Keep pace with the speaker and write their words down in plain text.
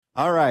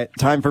All right,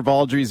 time for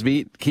Baldrey's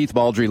Beat. Keith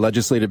Baldrey,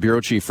 Legislative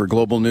Bureau Chief for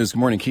Global News. Good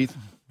morning, Keith.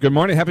 Good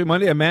morning. Happy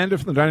Monday. Amanda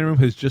from the dining room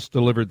has just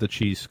delivered the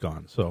cheese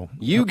scone. So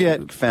you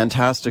get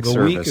fantastic service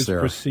there. The week is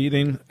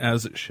proceeding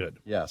as it should.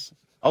 Yes.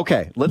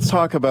 Okay, let's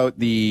talk about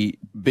the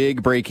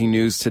big breaking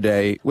news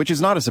today, which is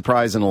not a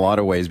surprise in a lot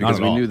of ways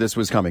because we knew this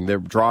was coming. They're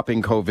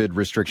dropping COVID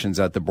restrictions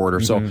at the border.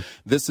 So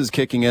this is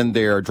kicking in.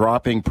 They are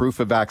dropping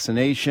proof of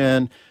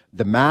vaccination,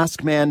 the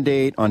mask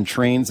mandate on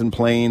trains and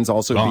planes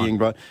also being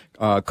brought,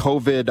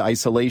 COVID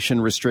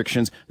isolation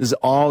restrictions. This is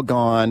all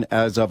gone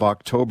as of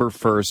October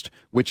 1st,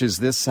 which is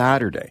this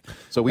Saturday.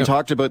 So we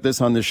talked about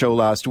this on the show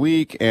last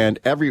week, and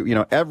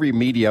every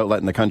media outlet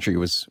in the country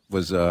was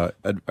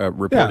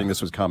reporting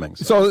this was coming.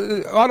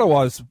 So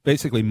Ottawa is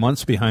basically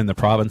months behind the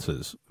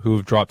provinces who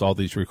have dropped all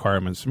these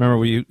requirements. Remember,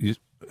 we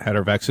had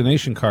our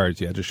vaccination cards.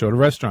 You had to show to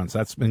restaurants.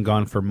 That's been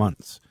gone for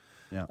months.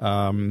 Yeah.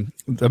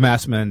 The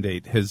mask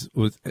mandate has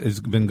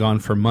been gone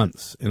for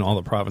months in all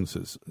the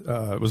provinces.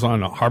 It was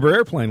on a Harbour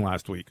airplane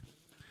last week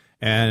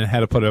and had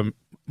to put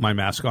my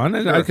mask on.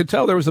 And I could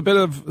tell there was a bit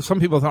of, some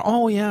people thought,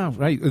 oh, yeah,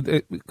 right,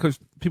 because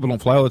people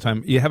don't fly all the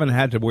time. You haven't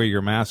had to wear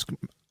your mask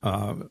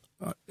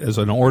as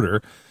an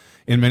order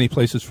in many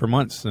places for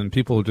months, and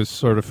people just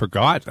sort of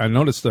forgot. I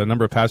noticed a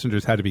number of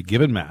passengers had to be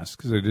given masks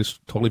because they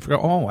just totally forgot,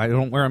 oh, I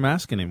don't wear a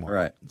mask anymore.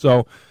 Right.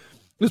 So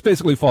this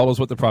basically follows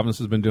what the province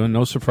has been doing.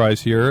 No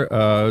surprise here.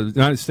 The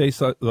United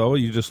States, though,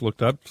 you just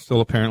looked up,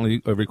 still apparently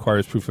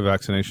requires proof of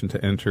vaccination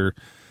to enter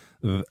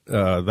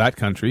that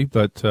country.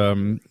 But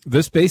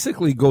this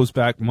basically goes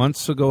back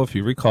months ago, if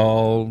you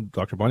recall,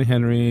 Dr. Bonnie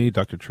Henry,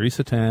 Dr.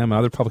 Theresa Tam,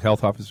 other public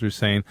health officers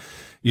saying,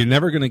 you're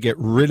never going to get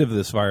rid of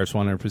this virus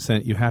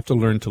 100%. You have to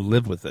learn to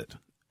live with it.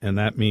 And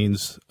that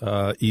means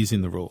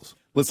easing the rules.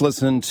 Let's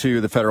listen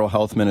to the Federal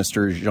Health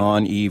Minister,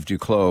 Jean-Yves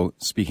Duclos,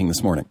 speaking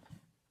this morning.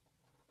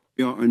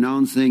 We are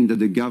announcing that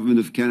the Government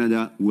of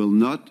Canada will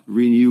not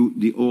renew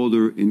the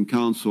order in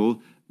Council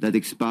that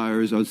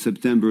expires on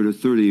September the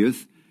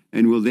 30th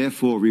and will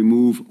therefore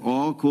remove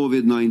all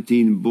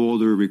COVID-19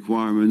 border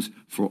requirements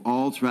for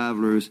all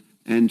travelers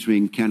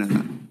entering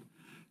Canada.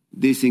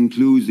 This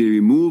includes the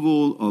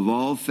removal of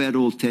all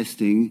federal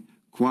testing,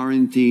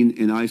 quarantine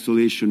and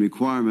isolation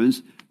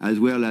requirements, as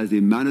well as the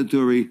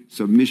mandatory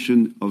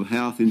submission of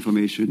health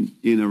information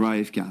in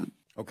ArriveCan.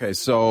 Okay,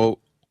 so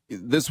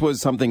this was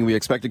something we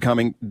expected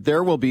coming.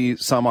 There will be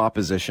some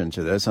opposition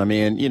to this. I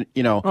mean,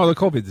 you know. Oh, the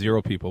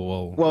COVID-0 people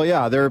will. Well,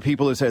 yeah, there are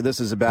people who say this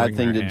is a bad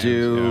thing to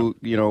do.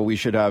 Yeah. You know, we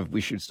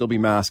should still be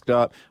masked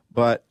up.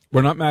 But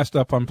we're not masked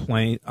up on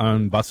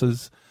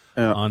buses,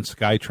 on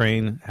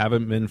SkyTrain.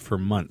 Haven't been for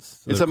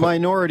months. It's a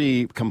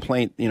minority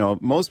complaint. You know,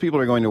 most people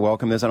are going to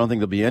welcome this. I don't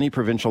think there'll be any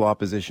provincial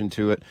opposition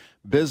to it.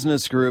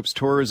 Business groups,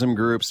 tourism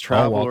groups,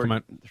 travel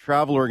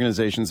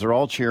organizations, they're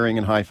all cheering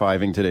and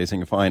high-fiving today,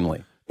 saying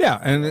finally. Yeah,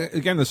 and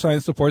again, the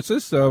science supports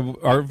this.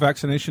 Our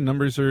vaccination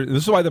numbers are.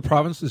 This is why the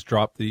provinces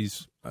dropped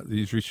these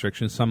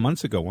restrictions some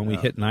months ago when we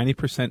hit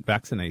 90%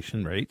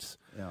 vaccination rates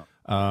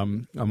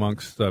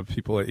amongst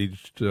people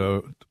aged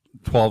 12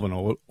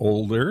 and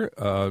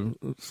older.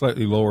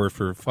 Slightly lower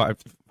for 5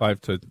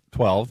 to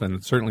 12,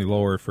 and certainly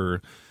lower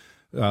for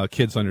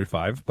kids under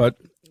 5. But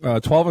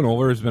 12 and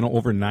older has been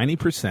over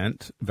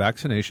 90%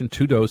 vaccination,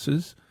 2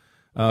 doses.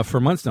 For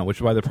months now, which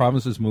is why the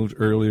provinces moved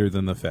earlier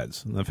than the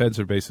feds. And the feds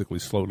are basically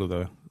slow to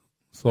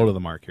the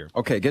mark here.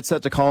 Okay, get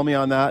set to call me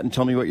on that and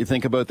tell me what you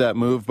think about that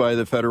move by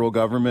the federal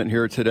government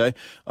here today.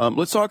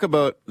 Let's talk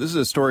about, this is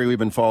a story we've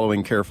been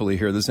following carefully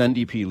here, this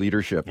NDP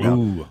leadership.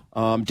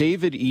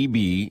 David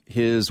Eby,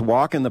 his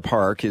walk in the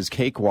park, his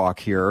cakewalk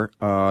here,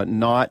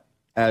 not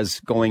as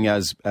going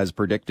as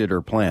predicted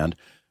or planned.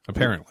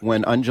 Apparently.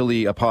 When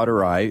Anjali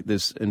Appadurai,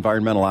 this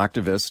environmental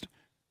activist,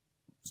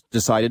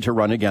 decided to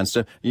run against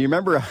him. You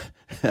remember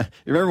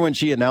when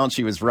she announced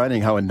she was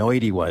running, how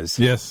annoyed he was?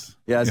 Yes.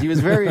 Yes,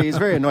 he's very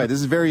annoyed. This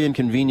is very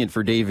inconvenient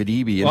for David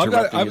Eby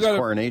interrupting his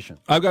coronation.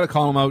 I've got to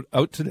call him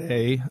out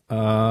today,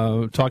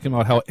 talking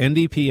about how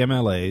NDP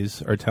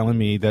MLAs are telling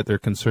me that they're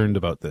concerned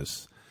about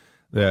this.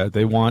 That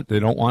they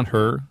don't want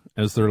her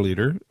as their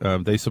leader.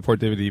 They support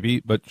David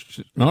Eby, but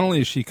not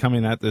only is she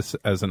coming at this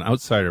as an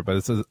outsider, but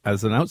it's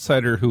as an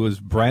outsider who has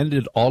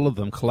branded all of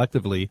them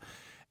collectively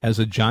as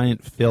a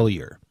giant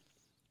failure.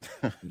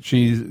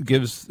 She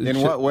gives. In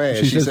what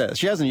way? She says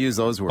she hasn't used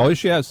those words. Oh,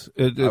 she has.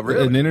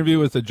 Really? An interview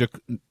with the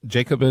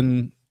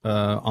Jacobin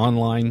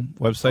online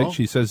website.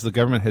 She says the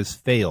government has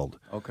failed.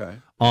 Okay.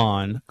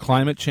 On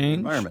climate change,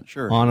 environment,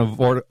 sure. On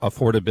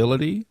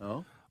affordability,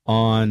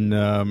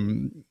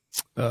 on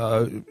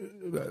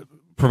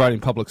providing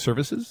public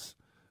services,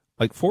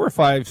 like 4 or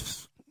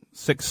 5,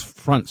 6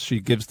 fronts.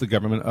 She gives the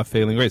government a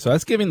failing grade. So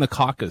that's giving the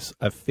caucus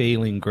a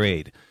failing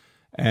grade.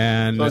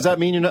 And so does that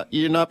mean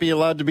you're not being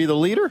allowed to be the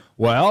leader?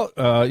 Well,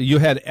 you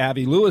had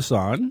Abby Lewis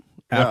on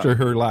after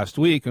her last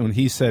week, and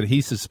he said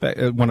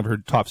one of her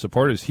top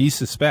supporters, he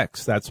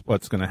suspects that's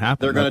what's going to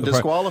happen. They're going to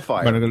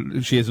disqualify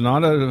her. She is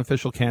not an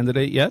official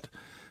candidate yet.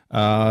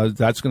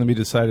 That's going to be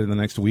decided in the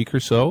next week or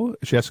so.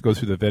 She has to go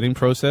through the vetting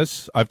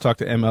process. I've talked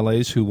to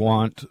MLAs who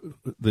want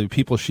the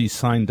people she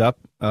signed up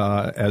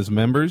as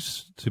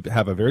members to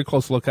have a very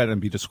close look at it and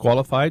be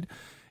disqualified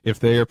if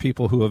they are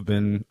people who have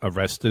been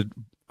arrested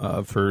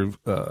for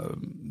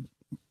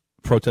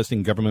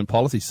protesting government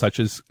policies, such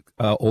as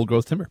old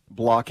growth timber,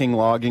 blocking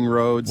logging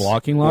roads,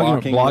 blocking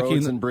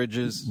roads and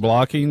bridges,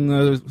 blocking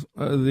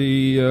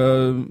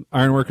the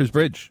Ironworkers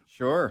Bridge.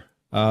 Sure.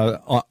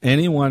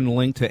 Anyone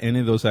linked to any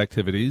of those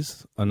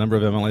activities, a number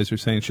of MLAs are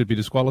saying should be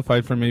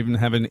disqualified from even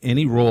having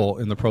any role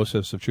in the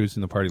process of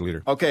choosing the party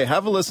leader. Okay,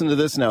 have a listen to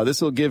this now.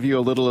 This will give you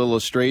a little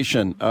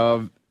illustration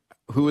of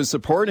who is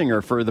supporting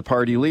her for the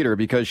party leader,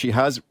 because she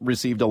has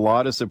received a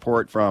lot of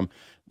support from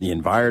the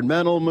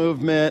environmental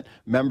movement,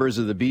 members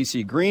of the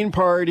BC Green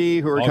Party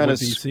who are kind of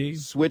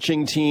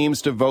switching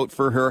teams to vote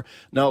for her.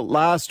 Now,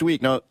 last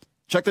week,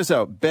 check this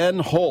out, Ben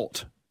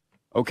Holt.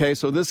 Okay,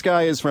 so this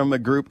guy is from a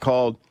group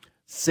called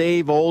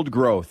Save Old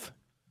Growth.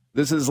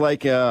 This is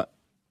like an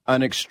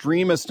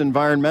extremist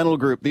environmental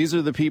group. These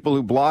are the people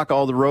who block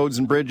all the roads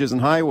and bridges and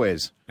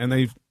highways.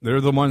 And they're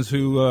the ones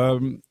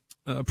who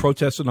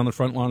protested on the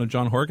front lawn of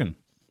John Horgan.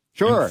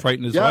 Sure. And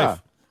frightened his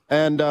wife.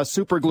 And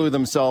superglue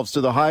themselves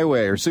to the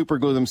highway or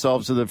superglue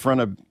themselves to the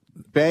front of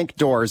bank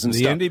doors and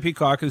stuff. The NDP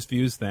caucus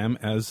views them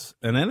as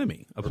an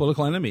enemy, a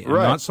political enemy, and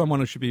not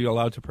someone who should be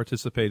allowed to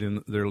participate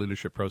in their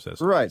leadership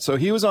process. Right. So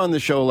he was on the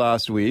show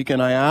last week,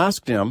 and I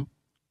asked him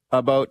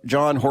about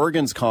John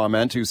Horgan's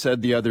comment, who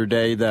said the other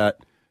day that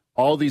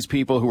all these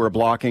people who are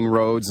blocking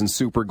roads and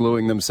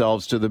supergluing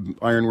themselves to the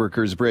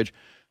Ironworkers Bridge,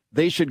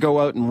 they should go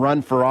out and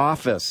run for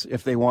office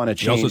if they want to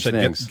change he also said,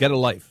 things. Get a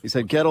life. He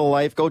said, get a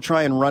life, go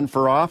try and run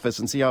for office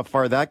and see how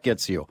far that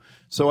gets you.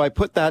 So I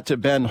put that to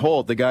Ben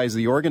Holt, the guy's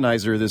the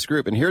organizer of this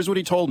group, and here's what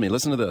he told me.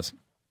 Listen to this.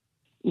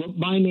 Well,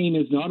 my name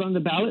is not on the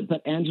ballot,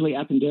 but Anjali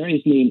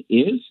Appadurai's name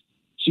is.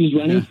 She's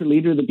running for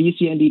leader of the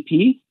BC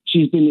NDP.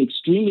 She's been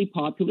extremely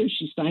popular.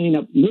 She's signing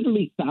up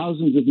literally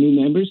thousands of new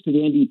members to the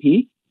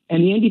NDP.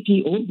 And the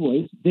NDP old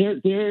boys,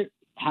 they're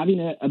having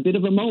a bit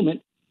of a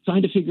moment,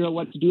 trying to figure out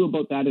what to do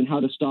about that and how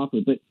to stop her.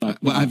 But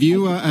have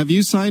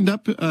you signed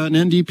up an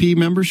NDP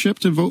membership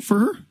to vote for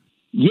her?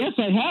 Yes,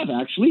 I have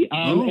actually.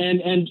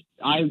 And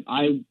I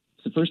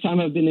it's the first time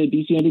I've been a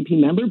BC NDP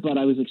member, but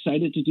I was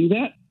excited to do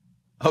that.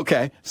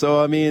 Okay,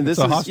 so I mean, this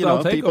is a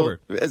hostile takeover.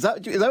 Is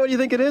that what you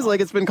think it is?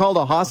 Like, it's been called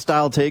a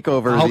hostile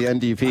takeover of the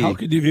NDP. How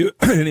could you view it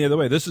any other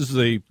way? This is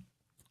a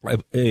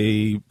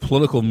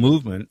political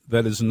movement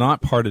that is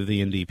not part of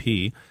the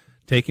NDP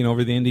taking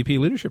over the NDP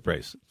leadership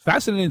race.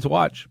 Fascinating to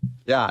watch.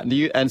 Yeah,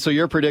 and so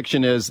your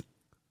prediction is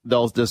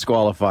they'll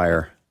disqualify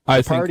her.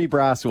 The party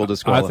brass will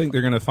disqualify. I think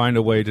they're going to find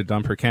a way to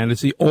dump her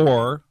candidacy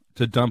or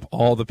to dump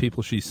all the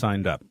people she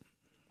signed up.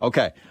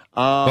 Okay.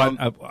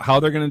 But how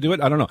they're going to do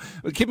it, I don't know.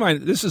 But keep in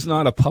mind, this is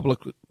not a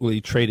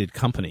publicly traded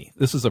company.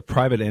 This is a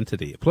private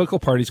entity. Political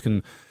parties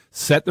can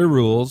set their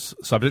rules,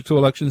 subject to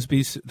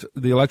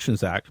the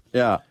Elections Act,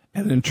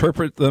 and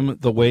interpret them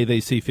the way they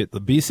see fit.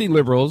 The BC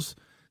Liberals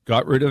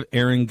got rid of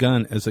Aaron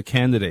Gunn as a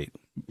candidate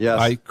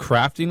by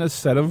crafting a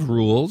set of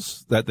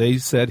rules that they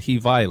said he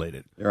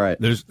violated. Right.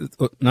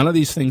 None of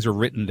these things are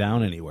written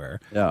down anywhere.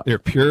 Yeah. They're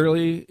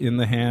purely in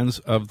the hands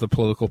of the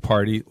political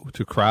party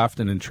to craft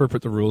and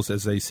interpret the rules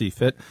as they see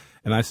fit,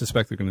 and I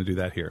suspect they're going to do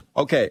that here.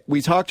 Okay,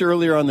 we talked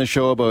earlier on the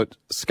show about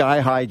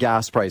sky-high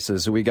gas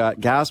prices. We got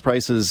gas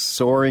prices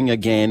soaring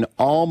again,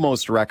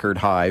 almost record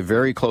high,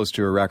 very close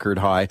to a record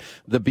high.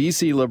 The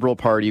BC Liberal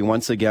Party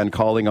once again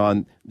calling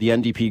on the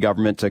NDP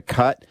government to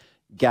cut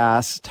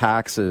gas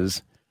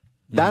taxes.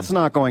 That's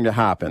not going to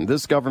happen.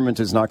 This government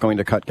is not going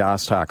to cut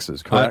gas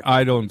taxes, correct?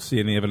 I don't see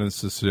any evidence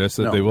to suggest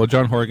that they will.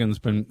 John Horgan's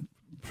been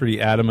pretty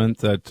adamant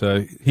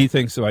that he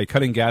thinks by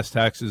cutting gas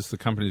taxes, the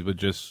companies would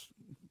just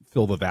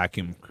fill the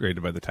vacuum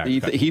created by the tax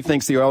cut. He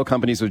thinks the oil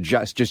companies would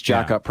just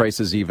jack up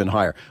prices even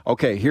higher.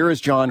 Okay, here is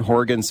John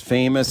Horgan's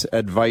famous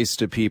advice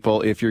to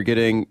people. If you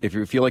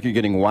feel like you're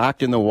getting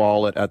whacked in the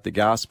wallet at the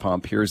gas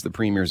pump, here's the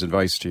Premier's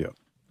advice to you.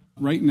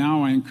 Right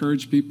now, I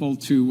encourage people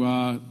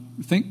to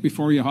think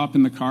before you hop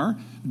in the car.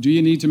 Do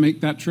you need to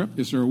make that trip?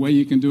 Is there a way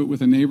you can do it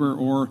with a neighbor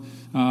or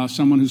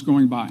someone who's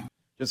going by?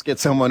 Just get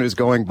someone who's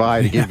going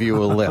by to give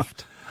you a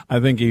lift. I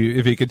think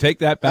if he could take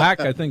that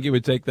back, I think he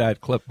would take that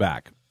clip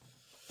back.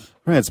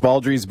 All right, it's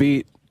Baldrey's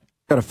Beat.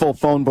 Got a full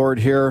phone board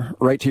here.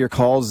 Right to your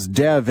calls.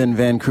 Dev in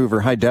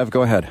Vancouver. Hi, Dev.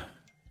 Go ahead.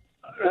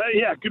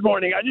 Good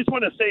morning. I just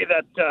want to say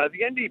that the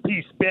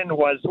NDP spin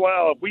was,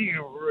 well, if we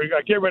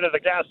get rid of the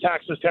gas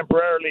taxes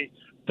temporarily,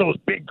 those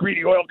big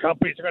greedy oil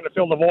companies are going to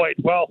fill the void.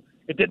 Well,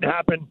 it didn't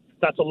happen.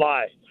 That's a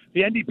lie.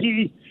 The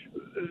NDP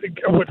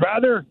would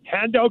rather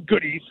hand out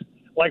goodies,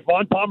 like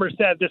Vaughn Palmer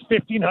said, this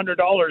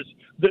 $1,500,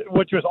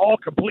 which was all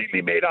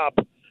completely made up,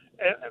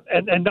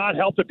 and not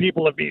help the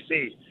people of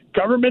BC.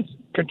 Governments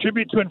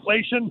contribute to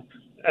inflation,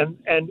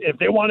 and if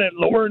they want to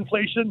lower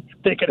inflation,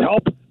 they could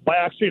help by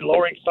actually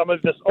lowering some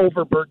of this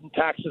overburdened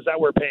taxes that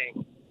we're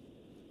paying.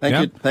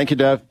 Thank you,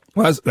 Dev.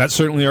 Well, that's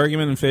certainly an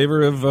argument in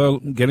favor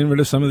of getting rid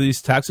of some of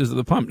these taxes at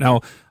the pump. Now,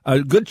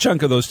 a good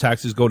chunk of those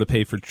taxes go to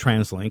pay for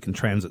TransLink and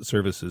transit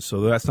services, so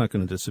that's not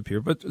going to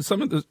disappear. But a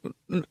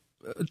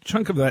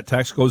chunk of that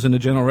tax goes into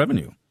general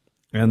revenue,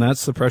 and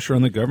that's the pressure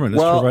on the government.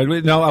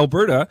 Now,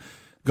 Alberta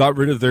got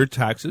rid of their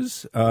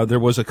taxes. There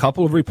was a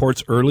couple of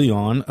reports early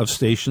on of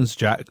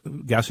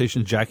gas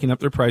stations jacking up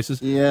their prices.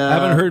 Yeah.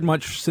 Haven't heard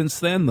much since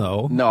then,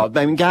 though. No,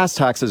 I mean, gas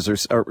prices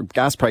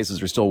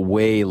are still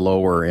way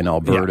lower in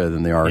Alberta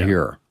than they are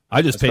here.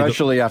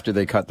 Especially after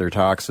they cut their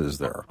taxes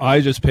there.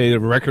 I just paid a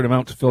record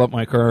amount to fill up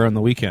my car on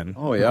the weekend.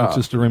 Oh, yeah. It's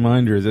just a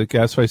reminder that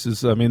gas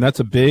prices, I mean, that's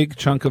a big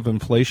chunk of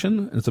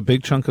inflation. It's a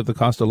big chunk of the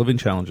cost of living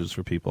challenges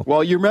for people.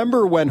 Well, you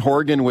remember when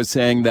Horgan was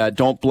saying that,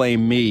 don't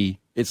blame me,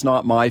 it's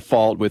not my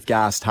fault with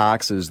gas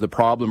taxes. The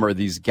problem are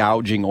these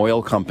gouging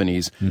oil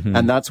companies. Mm-hmm.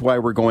 And that's why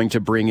we're going to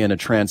bring in a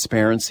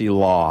transparency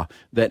law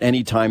that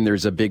anytime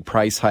there's a big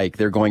price hike,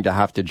 they're going to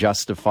have to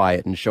justify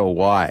it and show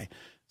why.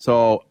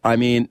 So, I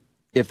mean,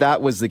 if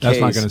that was the case, that's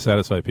not going to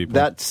satisfy people.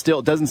 That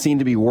still doesn't seem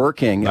to be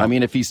working. No. I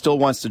mean, if he still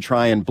wants to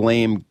try and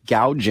blame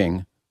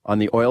gouging on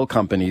the oil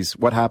companies,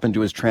 what happened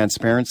to his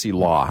transparency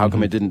law? How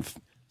come it didn't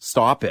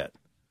stop it?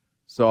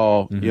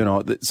 So, you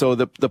know, it's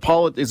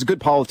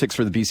good politics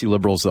for the BC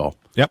Liberals, though.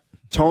 Yep.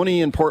 Tony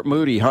in Port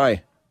Moody,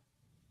 hi.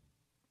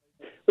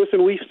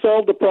 Listen, we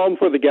solved the problem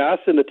for the gas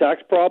and the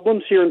tax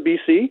problems here in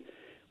BC.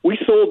 We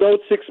sold out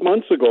 6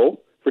 months ago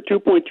for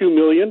 $2.2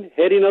 million.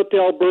 Heading out to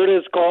Alberta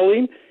is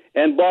calling.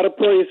 And bought a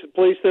place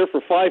there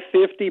for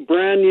 $550,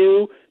 brand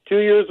new, 2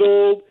 years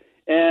old,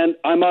 and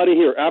I'm out of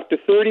here. After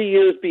 30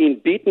 years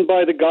being beaten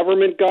by the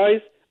government,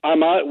 guys,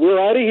 I'm out.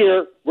 We're out of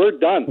here. We're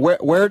done.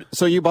 Where?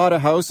 So you bought a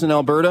house in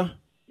Alberta?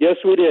 Yes,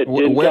 we did,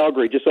 in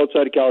Calgary, just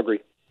outside of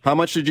Calgary. How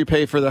much did you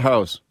pay for the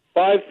house?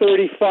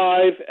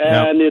 $535,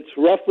 and it's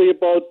roughly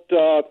about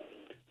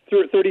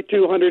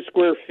 3,200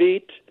 square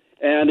feet,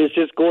 and it's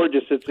just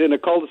gorgeous. It's in a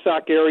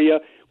cul-de-sac area.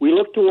 We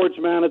look towards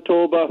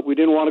Manitoba. We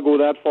didn't want to go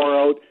that far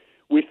out.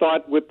 We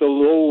thought with the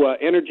low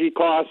energy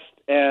costs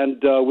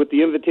and with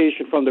the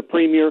invitation from the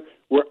premier,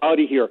 we're out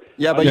of here.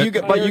 Yeah, but you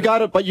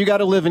got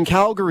to live in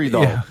Calgary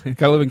though. Yeah, you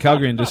got to live in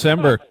Calgary in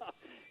December.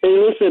 Hey,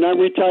 listen, I'm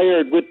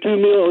retired with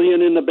 $2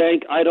 million in the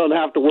bank. I don't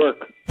have to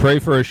work. Pray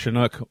for a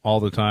Chinook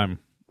all the time.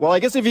 Well, I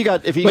guess if he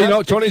has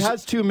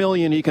 $2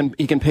 million, he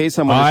can pay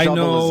someone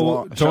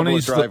to shovel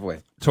his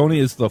driveway. Tony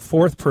is the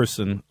fourth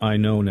person I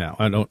know now.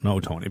 I don't know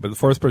Tony, but the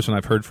fourth person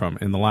I've heard from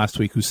in the last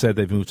week who said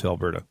they've moved to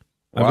Alberta.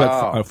 I've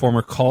got a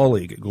former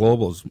colleague at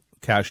Global's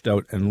cashed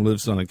out and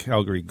lives on a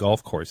Calgary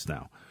golf course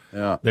now.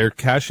 Yeah. They're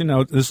cashing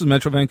out. This is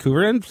Metro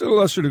Vancouver and to a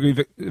lesser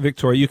degree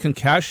Victoria. You can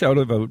cash out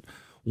about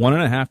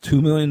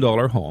 $1.5–2 million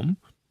home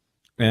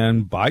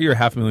and buy your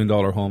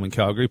 $500,000 home in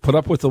Calgary, put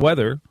up with the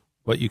weather,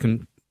 but you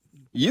can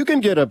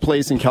get a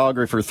place in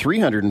Calgary for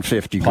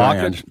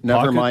 $350,000.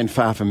 Never mind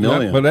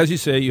 $500,000. Yeah, but as you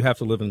say, you have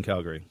to live in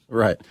Calgary.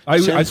 Right. I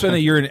spent a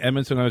year in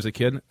Edmonton when I was a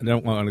kid. I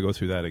don't want to go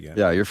through that again.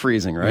 Yeah, you're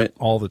freezing, right?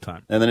 All the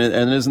time. And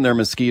isn't there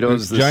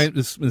mosquitoes? Giant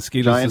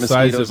mosquitoes the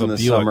size of a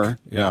summer.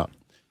 Yeah.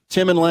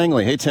 Tim in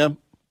Langley. Hey, Tim.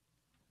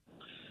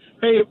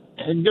 Hey,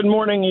 good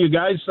morning, you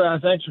guys.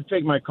 Thanks for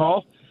taking my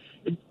call.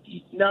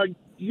 Now,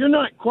 you're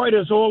not quite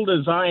as old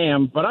as I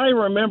am, but I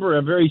remember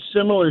a very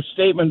similar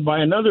statement by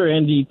another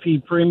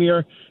NDP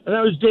premier, and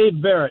that was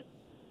Dave Barrett.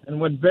 And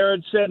what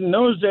Barrett said in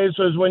those days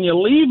was, when you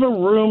leave a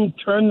room,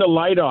 turn the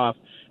light off.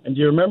 And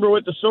do you remember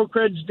what the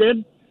Socreds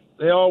did?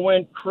 They all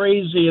went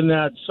crazy in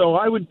that. So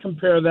I would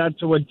compare that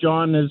to what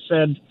John has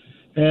said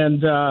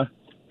and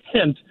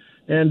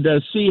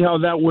see how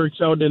that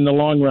works out in the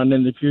long run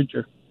in the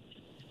future.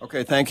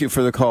 Okay, thank you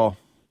for the call.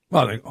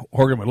 Well,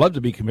 Horgan would love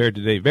to be compared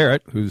to Dave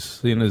Barrett, who's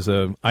seen as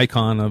an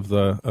icon of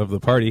the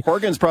party.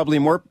 Horgan's probably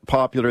more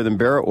popular than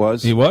Barrett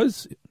was. He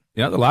was.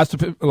 Yeah, the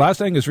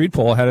last Angus Reid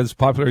poll had his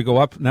popularity go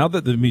up. Now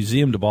that the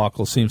museum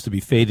debacle seems to be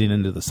fading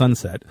into the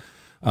sunset,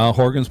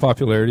 Horgan's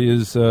popularity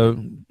is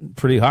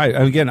pretty high.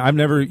 And again,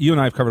 you and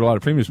I have covered a lot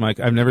of premiers,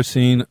 Mike. I've never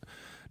seen,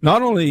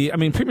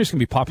 premiers can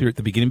be popular at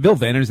the beginning. Bill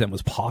Van Der Zandt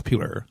was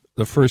popular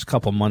the first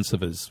couple months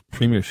of his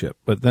premiership,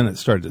 but then it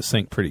started to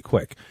sink pretty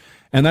quick.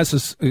 And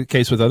that's the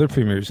case with other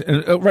premiers.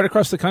 And right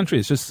across the country,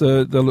 it's just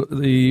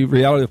the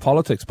reality of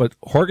politics. But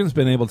Horgan's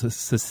been able to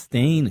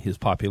sustain his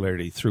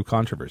popularity through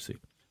controversy.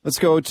 Let's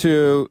go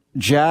to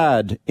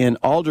Jad in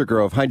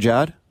Aldergrove. Hi,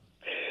 Jad.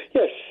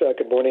 Yes,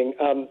 good morning.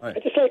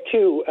 I'd just like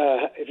to,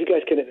 if you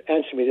guys can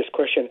answer me this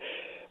question,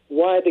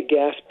 why the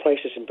gas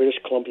prices in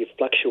British Columbia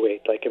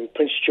fluctuate. Like in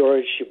Prince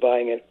George, you're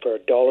buying it for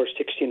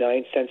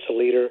 $1.69 a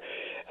litre.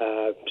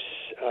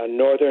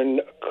 Northern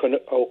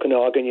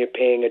Okanagan, you're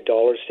paying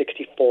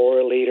 $1.64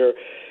 a litre,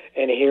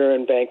 and here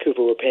in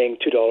Vancouver, we're paying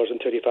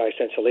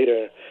 $2.35 a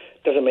litre.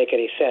 Doesn't make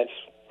any sense.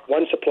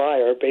 One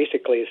supplier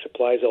basically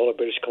supplies all of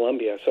British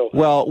Columbia. So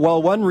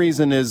well, one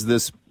reason is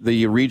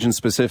the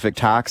region-specific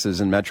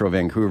taxes in Metro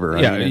Vancouver.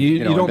 Yeah,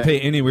 you don't pay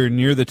anywhere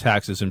near the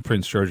taxes in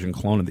Prince George and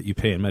Kelowna that you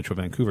pay in Metro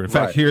Vancouver. In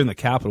fact, here in the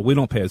capital, we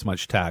don't pay as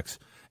much tax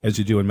as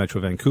you do in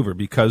Metro Vancouver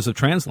because of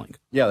TransLink.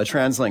 Yeah, the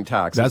TransLink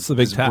tax. That's the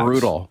big tax.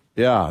 Brutal.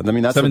 Yeah, I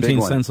mean that's 17 the big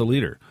one. cents a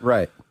litre.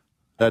 Right.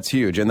 That's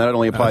huge, and that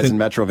only applies in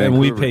Metro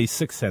Vancouver. And we pay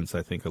 6 cents,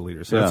 I think, a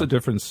liter. So that's a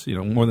difference,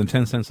 more than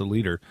 10 cents a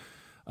liter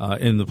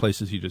in the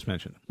places you just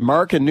mentioned.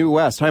 Mark in New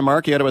West. Hi,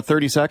 Mark. You had about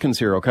 30 seconds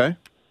here, okay?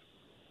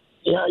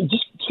 Yeah,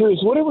 just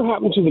curious, whatever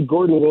happened to the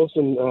Gordon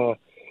Wilson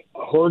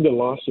Horgan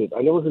lawsuit?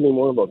 I never heard any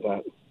more about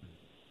that.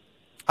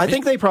 I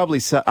think they probably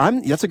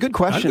that's a good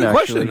question,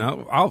 actually.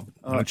 I'll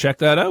check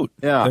that out.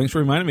 Yeah. Thanks for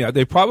reminding me.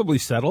 They probably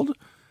settled.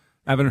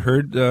 I haven't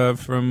heard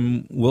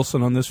from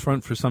Wilson on this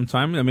front for some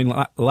time. I mean,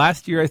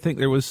 last year I think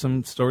there was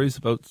some stories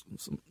about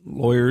some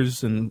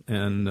lawyers and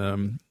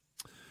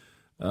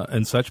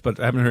such, but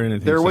I haven't heard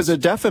anything. There was a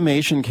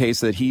defamation case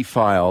that he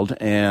filed,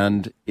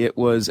 and he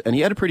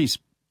had a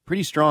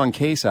pretty strong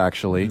case,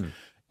 actually.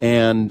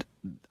 And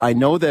I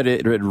know that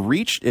it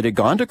had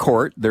gone to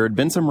court. There had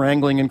been some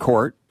wrangling in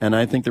court, and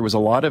I think there was a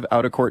lot of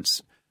out of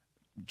court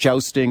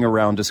jousting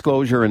around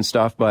disclosure and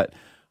stuff, but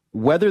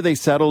whether they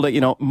settled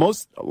it,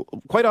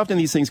 quite often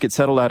these things get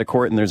settled out of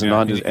court, and there's a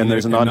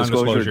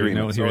non-disclosure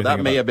agreement. So that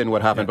may have been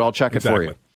what happened, but I'll check it for you.